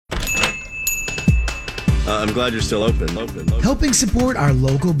I'm glad you're still open. Helping support our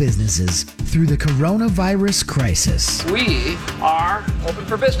local businesses through the coronavirus crisis. We are open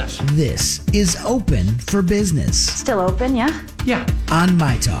for business. This is Open for Business. Still open, yeah? Yeah. On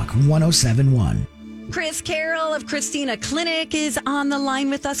My Talk 107.1. Chris Cairl of Christina Clinic is on the line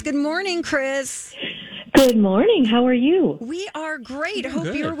with us. Good morning, Chris. Good morning. How are you? We are great. Hope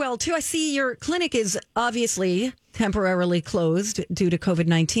good. you're well, too. I see your clinic is obviously temporarily closed due to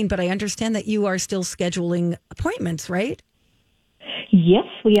COVID-19, but I understand that you are still scheduling appointments, right? Yes,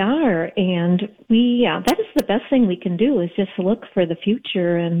 we are. And that is the best thing we can do is just look for the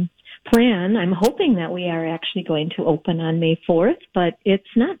future and plan. I'm hoping that we are actually going to open on May 4th, but it's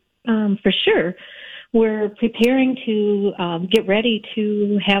not for sure. We're preparing to get ready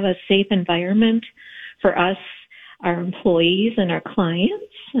to have a safe environment for us, our employees, and our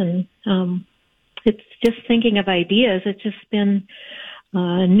clients. And it's just thinking of ideas. It's just been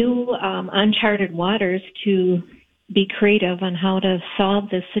new uncharted waters to be creative on how to solve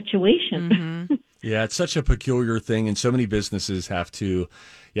this situation. Mm-hmm. Yeah, it's such a peculiar thing, and so many businesses have to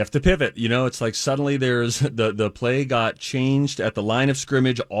pivot. You know, it's like suddenly there's the play got changed at the line of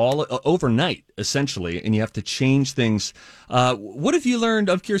scrimmage all overnight, essentially, and you have to change things. What have you learned?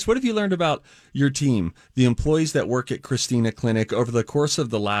 I'm curious, what have you learned about your team, the employees that work at Christina Clinic over the course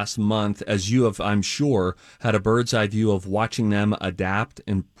of the last month, as you have, I'm sure, had a bird's eye view of watching them adapt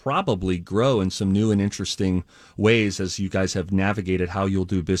and probably grow in some new and interesting ways as you guys have navigated how you'll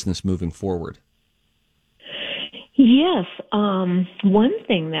do business moving forward? Yes. One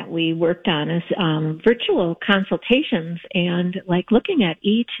thing that we worked on is virtual consultations and like looking at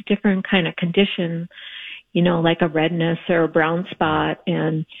each different kind of condition, you know, like a redness or a brown spot,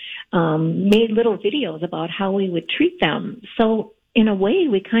 and made little videos about how we would treat them. So in a way,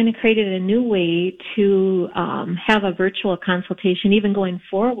 we kind of created a new way to have a virtual consultation even going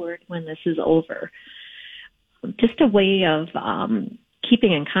forward when this is over. Just a way of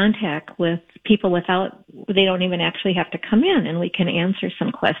keeping in contact with people they don't even actually have to come in, and we can answer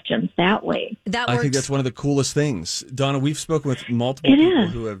some questions that way. I think that's one of the coolest things. Donna, we've spoken with multiple people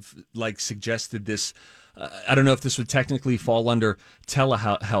who have suggested this. I don't know if this would technically fall under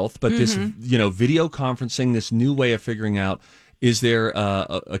telehealth, but this, video conferencing, this new way of figuring out, is there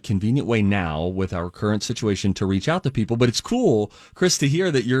a convenient way now with our current situation to reach out to people? But it's cool, Chris, to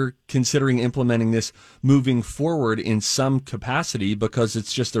hear that you're considering implementing this moving forward in some capacity, because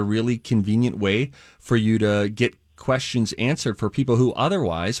it's just a really convenient way for you to get questions answered for people who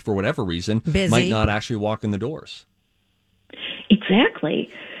otherwise, for whatever reason, might not actually walk in the doors. Exactly.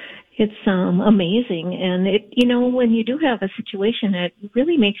 It's amazing. And when you do have a situation, it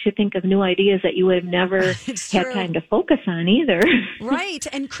really makes you think of new ideas that you would have never had time to focus on either. Right.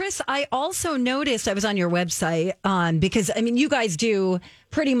 And Chris, I also noticed, I was on your website because, you guys do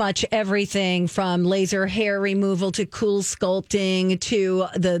pretty much everything from laser hair removal to cool sculpting to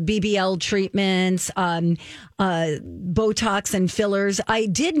the BBL treatments, Botox and fillers. I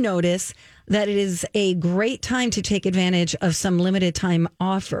did notice that it is a great time to take advantage of some limited time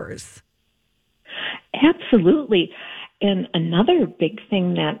offers. Absolutely. And another big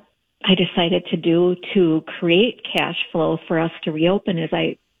thing that I decided to do to create cash flow for us to reopen is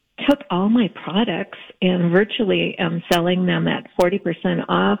I took all my products and virtually am selling them at 40%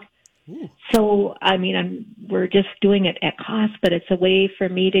 off. Ooh. So, we're just doing it at cost, but it's a way for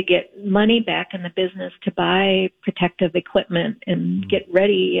me to get money back in the business to buy protective equipment and get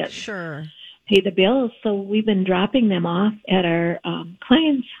ready and pay the bills. So we've been dropping them off at our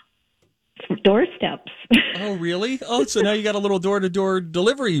clients' doorsteps. Oh, really? Oh, so now you got a little door-to-door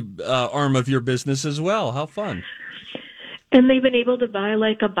delivery arm of your business as well. How fun. And they've been able to buy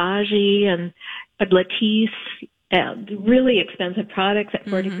like a Baji and a Latisse, really expensive products at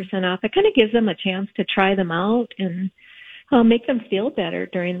 40% off. It kind of gives them a chance to try them out and make them feel better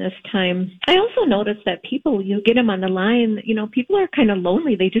during this time. I also noticed that people, you get them on the line, people are kind of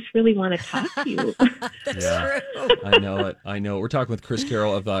lonely. They just really want to talk to you. That's true. I know. We're talking with Chris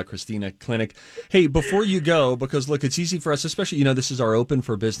Cairl of Christina Clinic. Hey, before you go, because look, it's easy for us, especially, this is our Open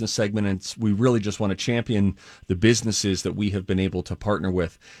for Business segment, and we really just want to champion the businesses that we have been able to partner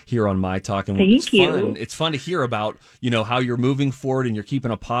with here on My Talk. And Thank you. It's fun to hear about, how you're moving forward and you're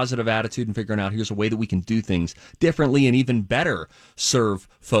keeping a positive attitude and figuring out here's a way that we can do things differently and even better serve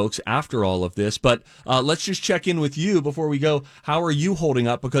folks after all of this. But let's just check in with you before we go. How are you holding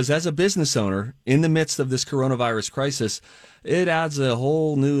up? Because as a business owner in the midst of this coronavirus crisis, it adds a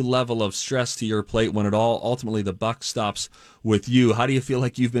whole new level of stress to your plate when ultimately the buck stops with you. How do you feel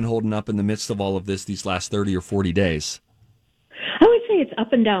like you've been holding up in the midst of all of this these last 30 or 40 days? I would say it's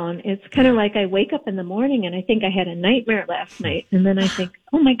up and down. It's kind of like I wake up in the morning and I think I had a nightmare last night. And then I think,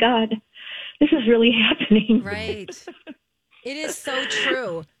 oh my God, this is really happening. Right. It is so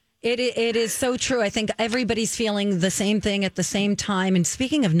true. It is so true. I think everybody's feeling the same thing at the same time. And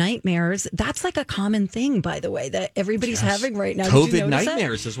speaking of nightmares, that's like a common thing, by the way, that everybody's having right now. COVID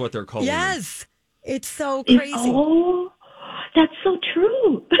nightmares is what they're calling them. Yes. It's so crazy. Oh, that's so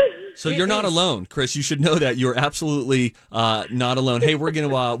true. So you're not alone, Chris. You should know that you're absolutely not alone. Hey, we're going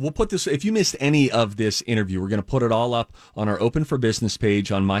to, we'll put this, if you missed any of this interview, we're going to put it all up on our Open for Business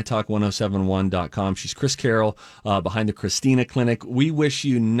page on mytalk1071.com. She's Chris Cairl behind the Christina Clinic. We wish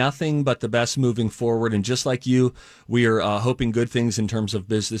you nothing but the best moving forward. And just like you, we are hoping good things in terms of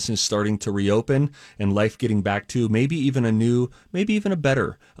businesses starting to reopen and life getting back to maybe even a new, maybe even a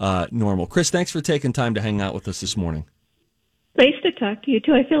better normal. Chris, thanks for taking time to hang out with us this morning. Nice to talk to you,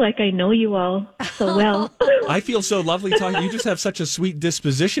 too. I feel like I know you all so well. I feel so lovely talking. You just have such a sweet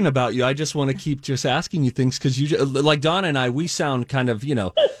disposition about you. I just want to keep just asking you things because you, like Donna and I, we sound kind of,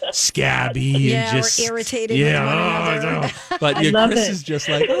 scabby and just or irritated. Yeah, but Chris is just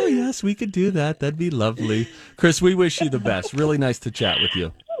like, oh yes, we could do that. That'd be lovely. Chris, we wish you the best. Really nice to chat with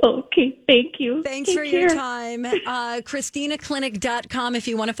you. Okay, thank you. Thanks for your time. ChristinaClinic.com if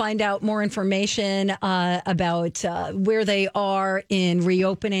you want to find out more information about where they are in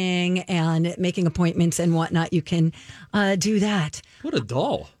reopening and making appointments and whatnot. You can do that. What a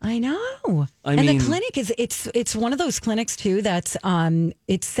doll. I know. And the clinic is it's one of those clinics too that's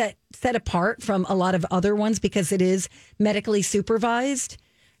it's set apart from a lot of other ones because it is medically supervised,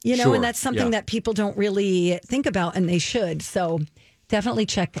 Sure, and that's something that people don't really think about and they should. So definitely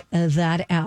check that out.